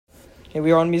Okay,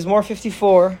 we are on Mizmor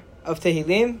 54 of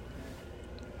Tehillim,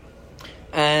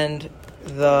 and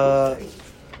the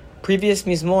previous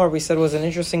Mizmor we said was an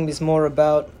interesting Mizmor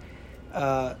about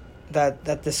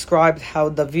that described how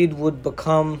David would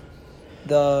become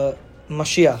the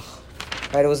Mashiach.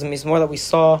 Right? It was a Mizmor that we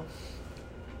saw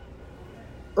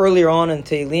earlier on in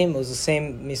Tehillim. It was the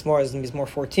same Mizmor as Mizmor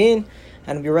 14.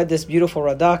 And we read this beautiful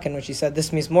Radak in which he said this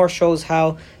Mizmor shows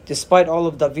how, despite all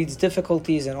of David's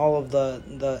difficulties and all of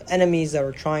the enemies that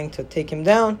were trying to take him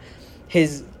down,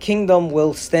 his kingdom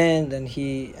will stand,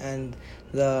 and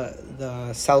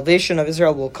the salvation of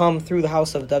Israel will come through the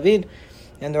house of David.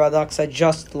 And the Radak said,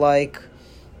 just like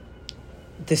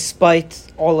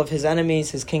despite all of his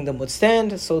enemies, his kingdom would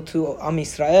stand, so to Am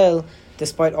Yisrael,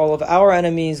 despite all of our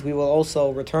enemies, we will also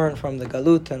return from the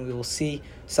Galut and we will see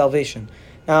salvation.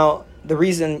 Now, the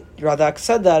reason Radak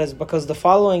said that is because the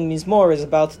following Mizmor is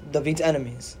about David's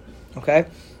enemies. Okay?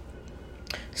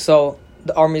 So,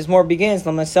 our Mizmor begins,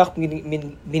 L'masach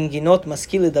bin ginot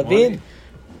maskili David.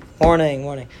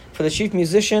 Morning. For the chief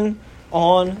musician,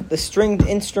 on the stringed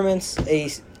instruments,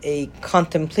 a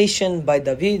contemplation by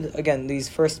David. Again, these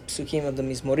first psukim of the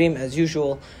Mizmorim, as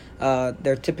usual,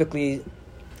 they're typically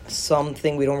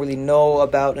something we don't really know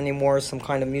about anymore, some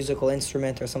kind of musical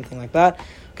instrument or something like that.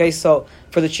 Okay, so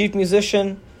for the chief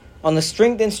musician, on the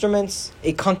stringed instruments,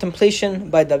 a contemplation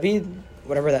by David,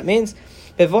 whatever that means.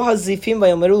 When the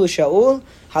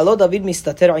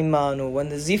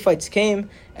Ziphites came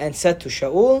and said to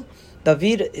Shaul,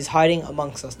 David is hiding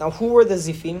amongst us. Now, who were the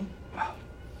Zifim?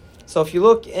 So if you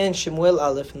look in Shemuel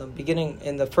Aleph, in the beginning,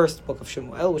 in the first book of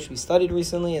Shemuel, which we studied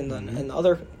recently in the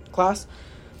other class,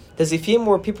 the Zifim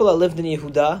were people that lived in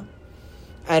Yehuda,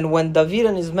 and when David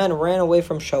and his men ran away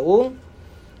from Shaul,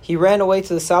 he ran away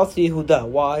to the south to Yehuda.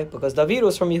 Why? Because David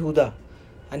was from Yehuda,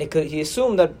 and he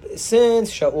assumed that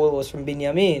since Shaul was from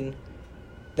Binyamin,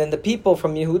 then the people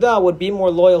from Yehuda would be more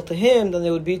loyal to him than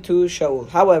they would be to Shaul.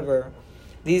 However,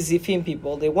 these Zifim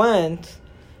people, they went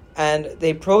and they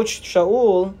approached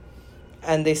Shaul,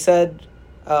 and they said,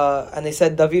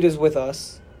 David is with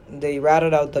us. They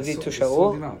ratted out David to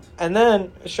Shaul, and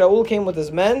then Shaul came with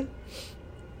his men.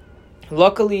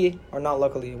 Luckily, or not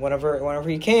luckily, whenever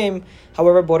he came,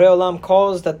 however, Borei Olam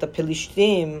caused that the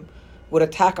Pelishtim would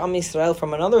attack Am Yisrael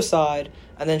from another side,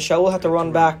 and then Shaul had to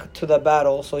run back to the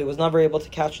battle, so he was never able to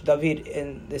catch David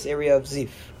in this area of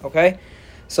Ziph. Okay,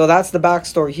 so that's the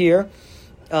backstory here.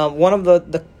 One of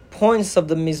the points of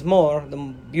the Mizmor, the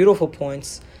beautiful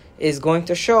points, is going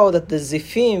to show that the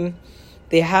Zifim,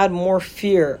 they had more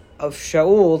fear of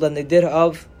Shaul than they did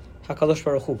of HaKadosh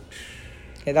Baruch Hu.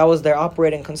 Okay, that was their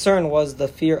operating concern, was the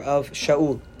fear of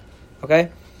Shaul.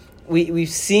 Okay, we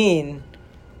see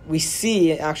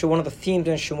actually one of the themes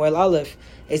in Shemuel Aleph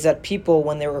is that people,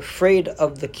 when they're afraid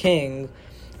of the king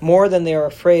more than they are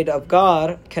afraid of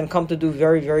God, can come to do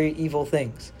very, very evil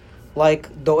things, like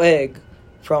Doeg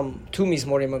from two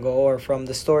Mizmorim ago, or from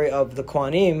the story of the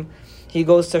Kohanim. He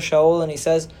goes to Shaul and he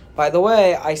says, by the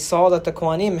way, I saw that the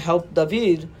Kohanim helped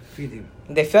David. Feed him.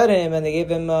 They fed him and they gave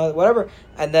him whatever.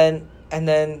 And then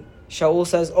Shaul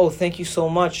says, oh, thank you so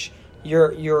much.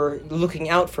 You're looking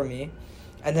out for me.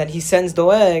 And then he sends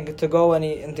Doeg to go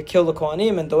and to kill the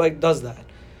Kohanim, and Doeg does that.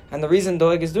 And the reason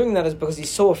Doeg is doing that is because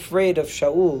he's so afraid of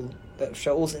Shaul, that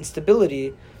Shaul's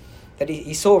instability, that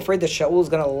he's so afraid that Shaul is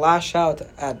going to lash out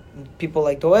at people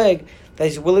like Doeg, that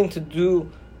he's willing to do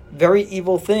very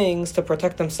evil things to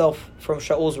protect himself from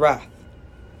Shaul's wrath.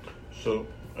 So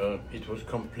it was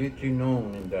completely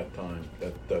known in that time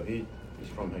that David is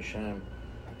from Hashem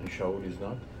and Shaul is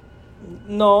not?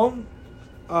 No.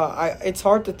 It's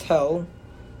hard to tell.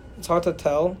 Not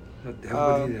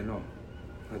everybody they know.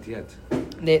 Not yet.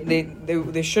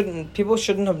 They shouldn't. People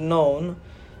shouldn't have known,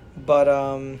 but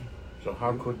So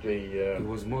how could they? It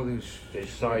was more than they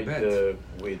side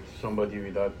with somebody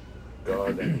without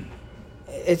God and.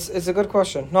 It's a good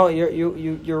question. No,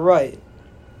 you're right.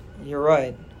 You're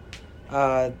right.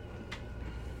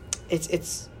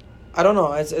 It's I don't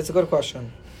know. It's a good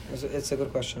question. It's a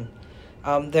good question.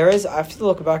 There is. I have to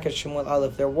look back at Shemuel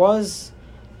Aleph. There was,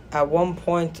 at one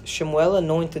point, Shemuel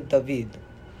anointed David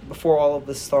before all of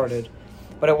this started,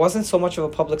 but it wasn't so much of a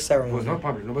public ceremony. It was not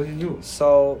public. Nobody knew.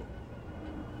 So,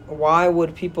 why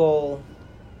would people?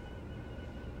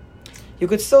 You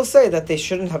could still say that they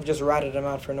shouldn't have just ratted him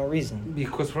out for no reason.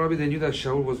 Because probably they knew that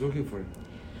Shaul was looking for him.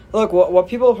 Look, what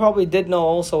people probably did know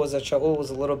also was that Shaul was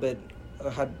a little bit,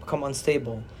 had become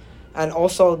unstable. And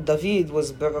also, David was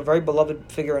a very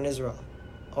beloved figure in Israel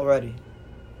already.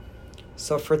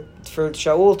 So for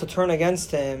Shaul to turn against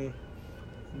him,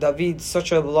 David's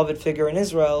such a beloved figure in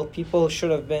Israel, people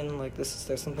should have been like,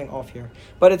 there's something off here.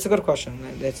 But it's a good question.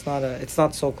 It's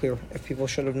not so clear if people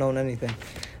should have known anything.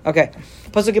 Okay.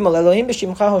 Pasuk Gimel, Elohim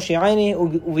b'shimcha hoshi'ani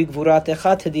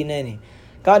u'vigvuratecha tedineni.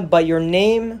 God, by your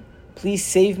name, please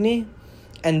save me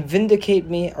and vindicate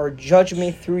me or judge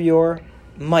me through your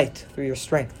might, through your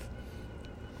strength.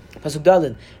 Pasuk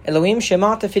Daled, Elohim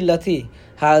shema tefillati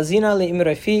ha'azina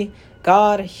le'imrefi.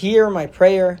 God, hear my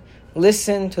prayer.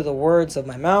 Listen to the words of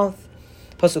my mouth.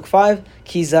 Pasuk 5,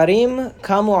 Ki zarim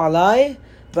kamu alai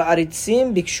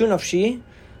va'aritzim bikshu nafshi.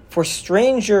 For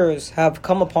strangers have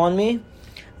come upon me.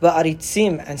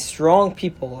 Va'aritzim, and strong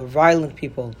people or violent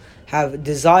people have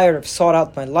desired, have sought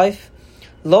out my life.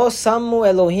 Lo samu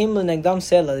Elohim l'negdam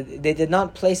sela. They did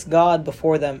not place God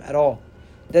before them at all.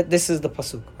 This is the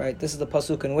pasuk, right? This is the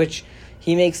pasuk in which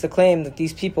he makes the claim that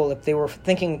these people, if they were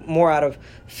thinking more out of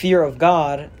fear of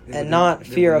God and not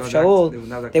fear of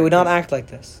Shaul, they would not act like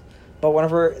this. But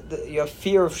whenever your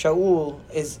fear of Shaul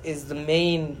is the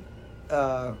main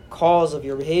cause of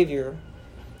your behavior,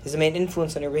 is the main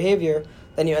influence on your behavior,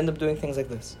 then you end up doing things like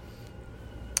this.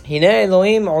 Hine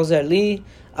Elohim ozer li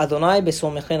Adonai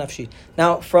besomechei nafshi.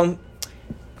 Now,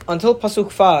 until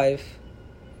pasuk 5,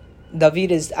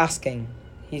 David is asking.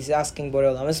 He's asking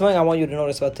Borei Olam. It's something I want you to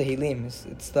notice about Tehillim.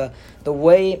 It's the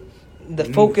way, the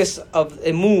focus of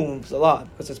it moves a lot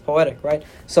because it's poetic, right?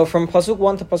 So from pasuk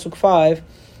 1 to pasuk 5,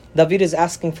 David is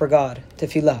asking for God,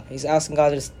 tefillah. He's asking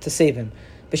God to save him.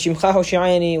 B'shimcha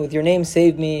hoshi'ani, with your name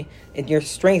save me. In your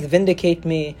strength vindicate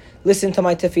me. Listen to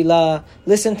my tefillah.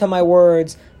 Listen to my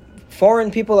words. Foreign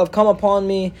people have come upon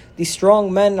me. These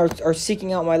strong men are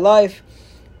seeking out my life.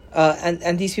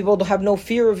 And these people have no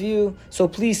fear of you. So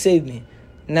please save me.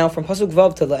 Now from pasuk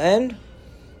vav to the end,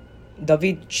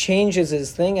 David changes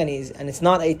his thing, and it's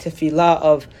not a tefillah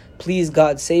of please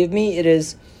God save me. It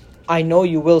is, I know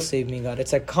you will save me, God.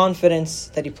 It's a confidence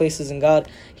that he places in God.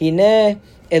 Hine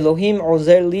Elohim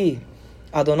ozer li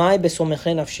Adonai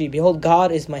besomechei nafshi. Behold,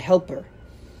 God is my helper.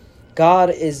 God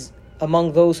is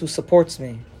among those who supports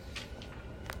me.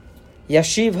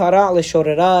 Yashiv hara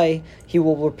leshorerai. He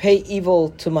will repay evil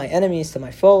to my enemies, to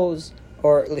my foes.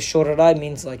 Or leshorerai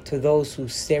means like to those who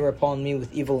stare upon me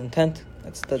with evil intent.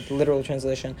 That's the literal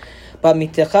translation. But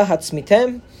mitecha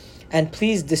hatzmitem, and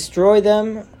please destroy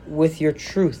them with your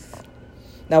truth.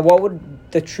 Now, what would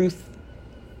the truth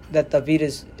that David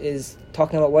is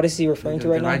talking about? What is he referring to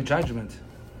right now? The right judgment.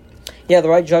 Yeah, the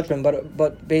right judgment,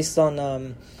 but based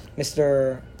on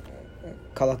Mr.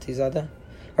 Kalatizadeh,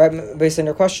 right? Based on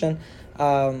your question,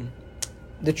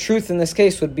 the truth in this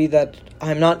case would be that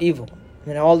I'm not evil. I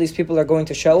mean, all these people are going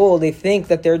to Shaul. They think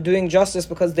that they're doing justice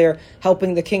because they're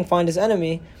helping the king find his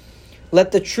enemy.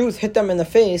 Let the truth hit them in the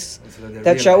face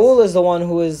that Shaul is the one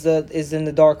who is in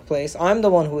the dark place. I'm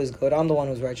the one who is good. I'm the one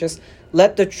who's righteous.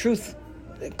 Let the truth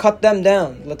cut them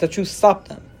down. Let the truth stop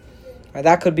them. Right,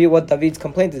 that could be what David's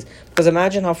complaint is. Because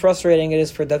imagine how frustrating it is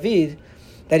for David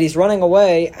that he's running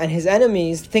away and his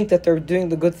enemies think that they're doing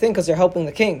the good thing because they're helping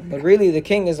the king. But really the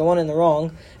king is the one in the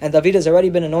wrong, and David has already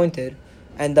been anointed.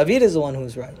 And David is the one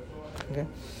who's right. Okay.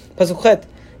 Pasuk Chet,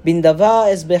 Bin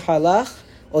dava es behalach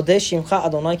odeh shimcha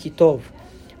Adonai ki tov.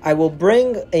 I will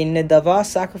bring a nedava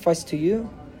sacrifice to you.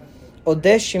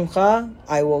 Odeh shimcha,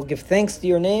 I will give thanks to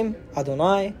your name,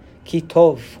 Adonai ki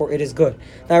tov, for it is good.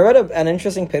 Now I read an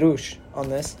interesting perush on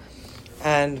this,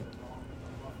 and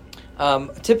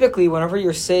typically whenever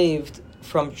you're saved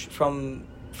from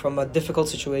a difficult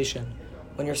situation,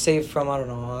 when you're saved from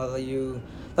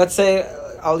let's say,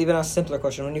 I'll even ask a simpler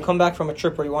question. When you come back from a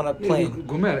trip or you want a plane,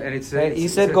 Gomer, and it's right? You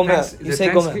said Gomel. You say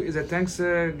Gomel. It's a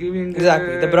Thanksgiving.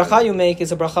 Exactly. The bracha you make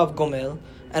is a bracha of Gomel.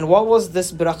 And what was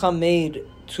this bracha made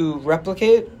to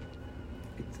replicate?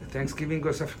 Thanksgiving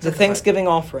or sacrifice. The Thanksgiving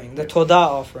offering, the Todah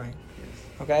offering.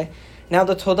 Yes. Okay. Now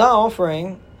the Todah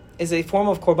offering is a form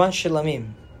of Korban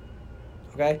Shilamim.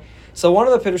 Okay. So one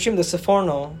of the Perushim, the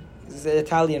Seforno, is the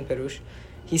Italian Perush.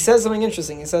 He says something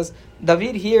interesting. He says,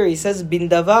 David here, he says, Bin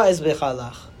dava es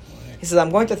bechalach. He says, I'm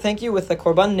going to thank you with the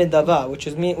korban nidava, which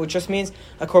just means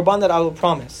a korban that I will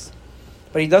promise.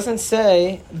 But he doesn't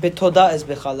say, Betoda es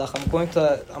bechalach. I'm going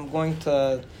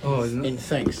to. Oh, in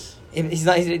thanks. He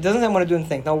doesn't say I'm going to do in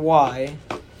thanks. Now, why?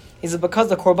 He says, because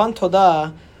the korban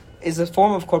todah is a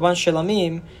form of korban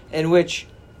shelamim in which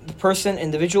the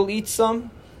individual eats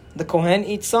some, the kohen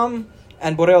eats some,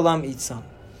 and Borei Olam eats some.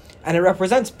 And it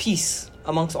represents peace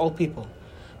amongst all people.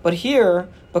 But here,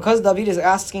 because David is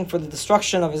asking for the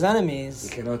destruction of his enemies,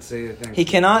 he cannot say thanks. He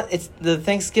cannot. It's the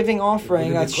Thanksgiving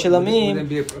offering at Shilamim.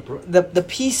 The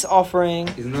peace offering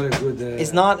is not a good.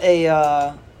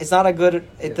 It's not a good.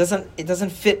 It doesn't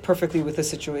fit perfectly with the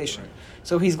situation.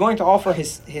 So he's going to offer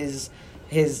his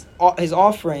his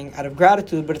offering out of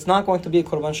gratitude, but it's not going to be a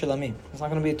korban shilamim. It's not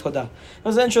going to be a todah. It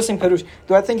was an interesting perush.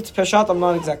 Do I think it's peshat? I'm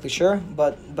not exactly sure,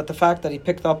 but the fact that he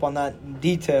picked up on that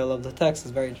detail of the text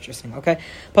is very interesting. Okay,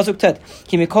 pasuk tet.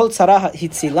 Ki mikol tzara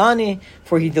hitzilani,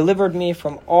 for he delivered me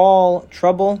from all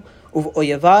trouble. Uv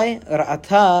oyevai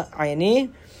ra'ata ayni,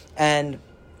 and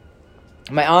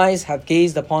my eyes have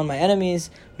gazed upon my enemies,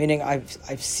 meaning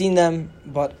I've seen them,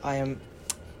 but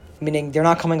meaning they're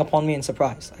not coming upon me in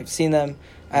surprise. I've seen them,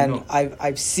 and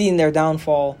I've seen their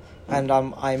downfall, and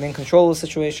I'm in control of the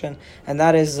situation, and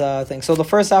that is the thing. So the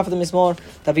first half of the Mizmor,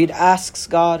 David asks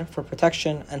God for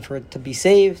protection and for it to be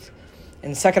saved.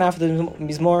 In the second half of the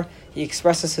Mizmor, he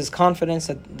expresses his confidence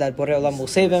that Borei Olam will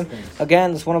save him.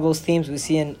 Again, it's one of those themes we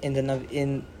see in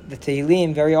the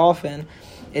Tehillim very often,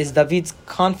 is David's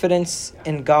confidence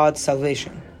in God's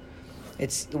salvation.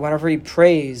 It's whenever he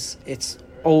prays, it's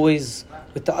always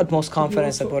with the utmost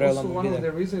confidence that Borei Olam will be there. One of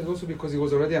the reasons is also because he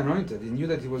was already anointed. He knew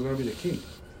that he was going to be the king.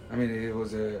 I mean, it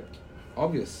was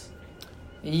obvious.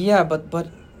 Yeah, but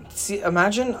see,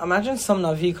 imagine some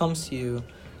Navi comes to you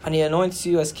and he anoints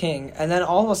you as king, and then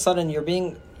all of a sudden you're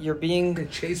being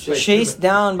chased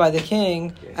down by the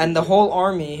king and the whole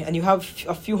army, and you have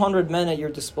a few hundred men at your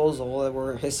disposal that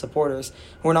were his supporters,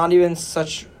 who were not even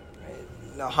such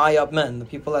high up men. The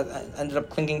people that ended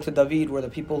up clinging to David were the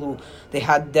people who they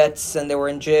had debts and they were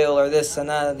in jail or this and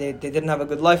that. They didn't have a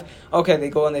good life. Okay,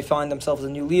 they go and they find themselves a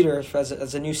new leader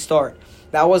as a new start.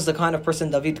 That was the kind of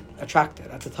person David attracted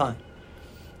at the time,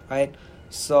 right?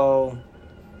 So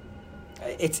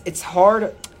it's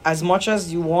hard. As much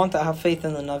as you want to have faith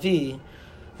in the Navi,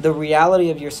 the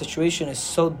reality of your situation is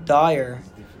so dire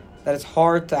that it's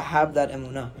hard to have that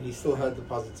emunah. And he still had the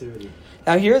positivity.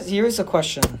 Now here's a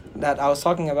question that I was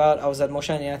talking about. I was at Moshe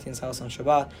and Yatin's house on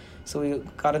Shabbat, so we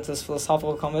got into this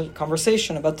philosophical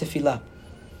conversation about tefillah.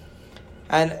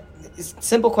 And it's a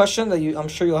simple question that I'm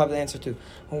sure you'll have the answer to.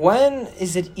 When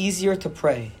is it easier to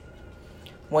pray?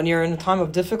 When you're in a time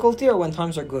of difficulty or when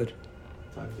times are good?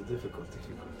 Times of difficulty.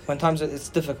 When it's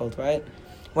difficult, right?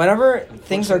 Whenever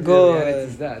things are good,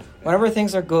 whenever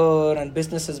things are good and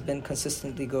business has been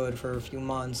consistently good for a few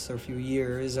months or a few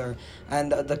years,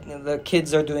 and the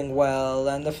kids are doing well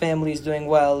and the family is doing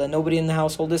well and nobody in the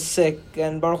household is sick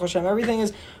and Baruch Hashem, everything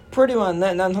is pretty much,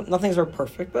 nothing's are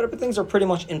perfect, but things are pretty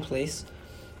much in place.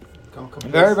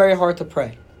 Very, very hard to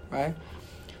pray, right?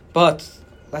 But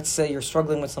let's say you're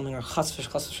struggling with something, or chas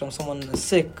v'shalom, someone is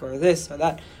sick or this or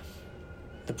that.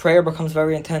 The prayer becomes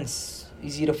very intense,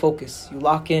 easy to focus. You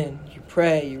lock in, you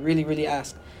pray, you really, really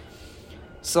ask.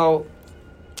 So,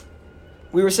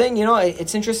 we were saying,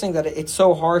 it's interesting that it's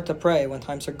so hard to pray when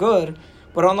times are good,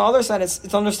 but on the other side,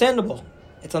 it's understandable.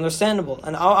 It's understandable.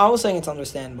 And I was saying it's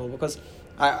understandable because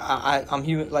I'm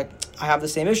human, like, I have the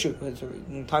same issue.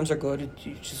 When times are good,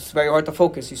 it's just very hard to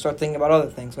focus. You start thinking about other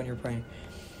things when you're praying.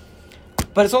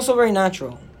 But it's also very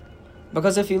natural.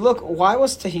 Because if you look, why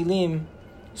was Tehillim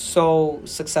so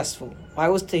successful? Why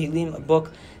was Tehillim a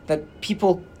book that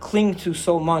people cling to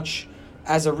so much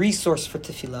as a resource for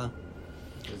tefillah?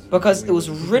 Because it was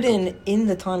written in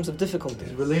the times of difficulty.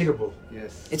 It's relatable.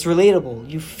 Yes. It's relatable.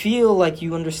 You feel like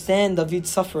you understand David's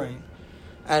suffering.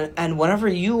 And whenever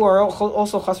you are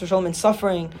also chas v'shalom in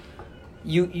suffering,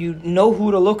 you know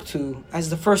who to look to as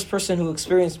the first person who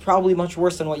experienced probably much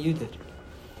worse than what you did.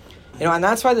 And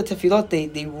that's why the tefillot,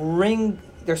 they ring,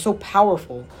 they're so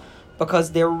powerful,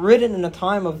 because they're written in a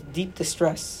time of deep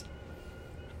distress.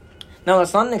 Now,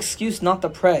 that's not an excuse not to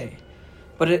pray,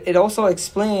 but it also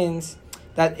explains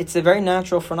that it's a very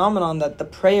natural phenomenon that the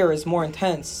prayer is more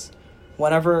intense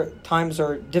whenever times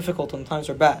are difficult and times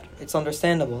are bad. It's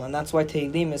understandable, and that's why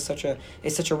Tehillim is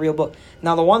such a real book.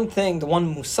 Now, the one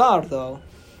musar, though,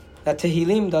 that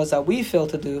Tehillim does that we fail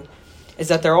to do, is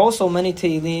that there are also many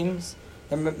Tehillims,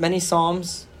 there are many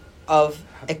Psalms of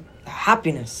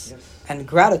happiness. Yes. And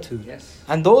gratitude. Yes.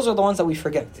 And those are the ones that we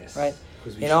forget, yes. right?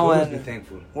 Because we should always be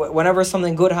thankful. Whenever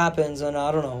something good happens, and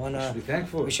I don't know, we should be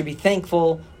thankful. We should be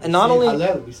thankful, and we not only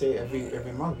Hallel, we say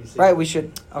every month. We say right. We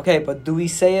should. Okay, but do we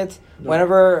say it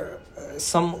whenever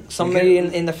somebody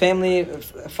in the family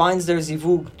finds their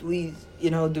zivug? Do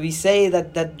we say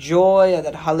that joy,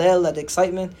 that Hallel, that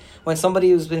excitement when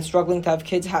somebody who's been struggling to have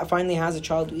kids finally has a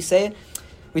child? Do we say it?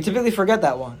 We typically forget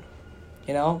that one.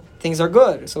 Things are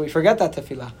good, so we forget that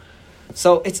tefillah.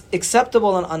 So it's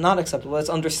acceptable and not acceptable. It's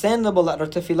understandable that our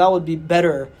tefillah would be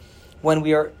better when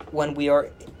we are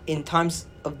in times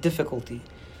of difficulty.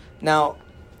 Now,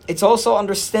 it's also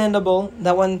understandable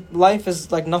that when life is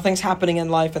like nothing's happening in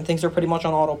life and things are pretty much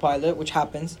on autopilot, which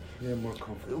happens. Yeah, more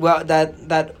comfortable. Well,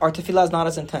 that our tefillah is not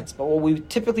as intense. But what we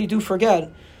typically do forget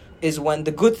is when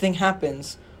the good thing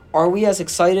happens, are we as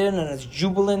excited and as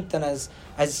jubilant and as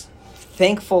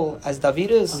thankful as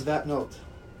David is? On that note.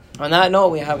 On that note,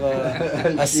 we have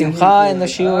a simcha in the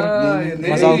shiur.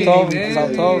 Mazal tov,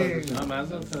 mazal tov.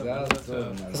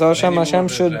 So Hashem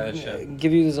should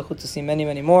give you the zechut to see many,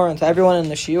 many more, and to everyone in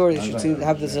the shiur, you should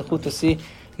have the zechut to see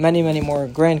many, many more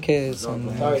grandkids and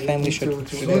family should.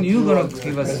 Then you're gonna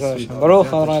give us a Baruch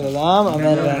Adonai L'olam.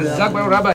 Amen.